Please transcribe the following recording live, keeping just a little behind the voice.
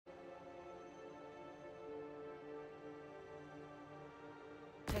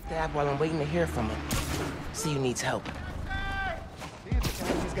Check the app while I'm waiting to hear from him. See who needs help.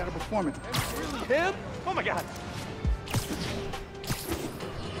 He's got a performance. Him? Oh my God.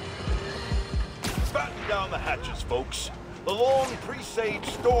 Batten down the hatches, folks. The long presaged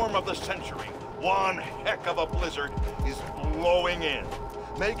storm of the century, one heck of a blizzard, is blowing in.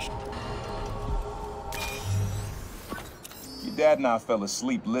 Your dad and I fell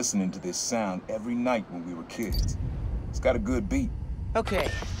asleep listening to this sound every night when we were kids. It's got a good beat. Okay.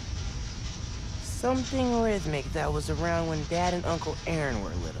 Something rhythmic that was around when Dad and Uncle Aaron were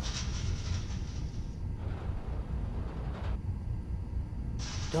little.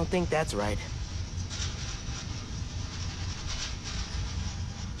 Don't think that's right.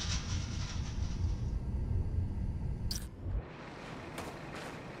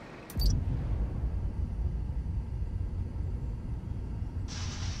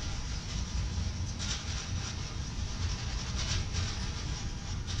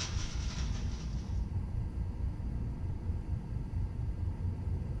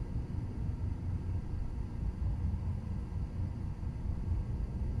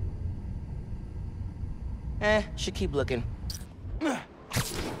 Should keep looking.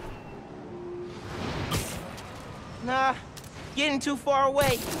 Nah, getting too far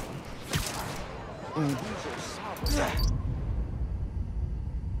away.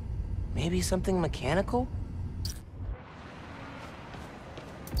 Maybe something mechanical?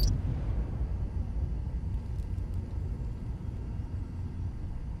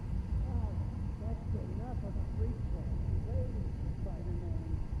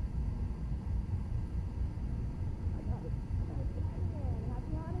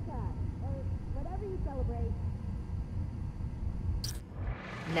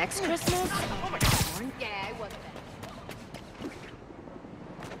 Next Christmas? Oh my God. Yeah, I wasn't.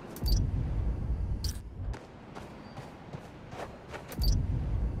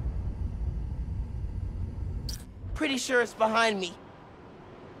 Pretty sure it's behind me.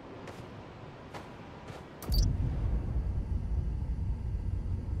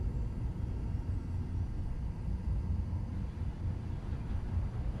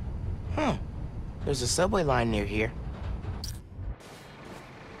 There's a subway line near here.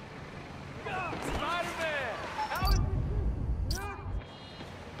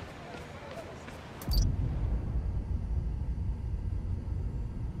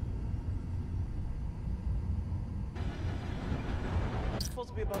 Supposed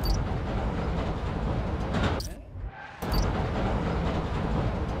to be about.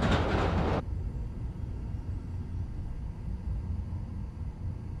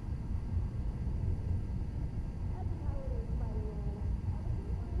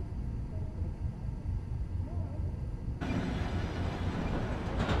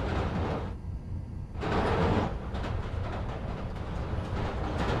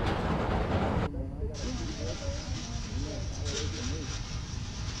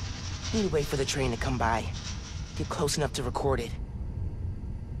 Need to wait for the train to come by. Get close enough to record it.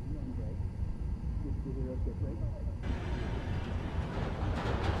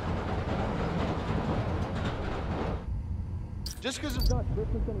 Just because it's not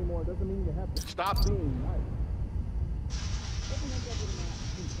Christmas anymore doesn't mean you have to stop being nice.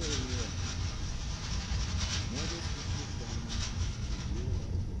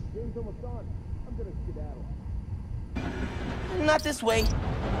 Game's almost done. I'm gonna skedaddle. Not this way.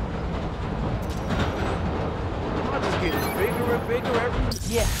 I'm just getting bigger and bigger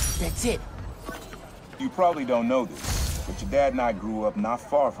every. Yeah, that's it. You probably don't know this, but your dad and I grew up not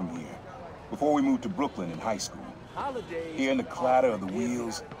far from here, before we moved to Brooklyn in high school. Holidays. Hearing the clatter of the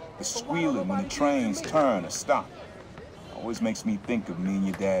wheels, the squealing when the trains turn or stop, always makes me think of me and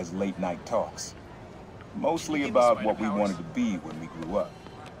your dad's late night talks. Mostly about what we wanted to be when we grew up.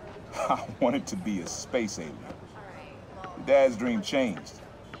 I wanted to be a space alien. Your dad's dream changed.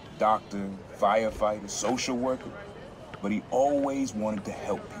 Doctor, firefighter, social worker. But he always wanted to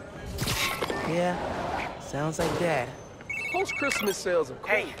help people. Yeah, sounds like Dad. Post-Christmas sales of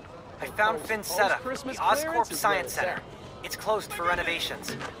course. Hey, I found Finn's setup, the Post-Christmas Oscorp clearance is Science where Center. It's closed for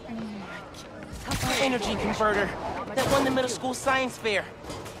renovations. Energy converter. That won the middle school science fair.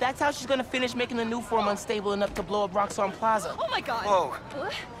 That's how she's gonna finish making the new form unstable enough to blow up Roxxon Plaza. Oh my God. Whoa.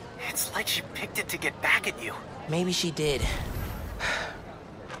 It's like she picked it to get back at you. Maybe she did.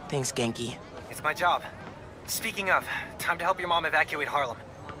 Thanks, Genki. It's my job. Speaking of, time to help your mom evacuate Harlem.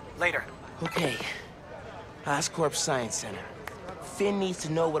 Later. Okay. Oscorp Science Center. Finn needs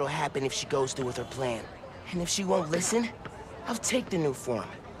to know what'll happen if she goes through with her plan. And if she won't listen, I'll take the new form.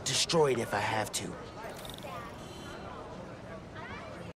 Destroy it if I have to.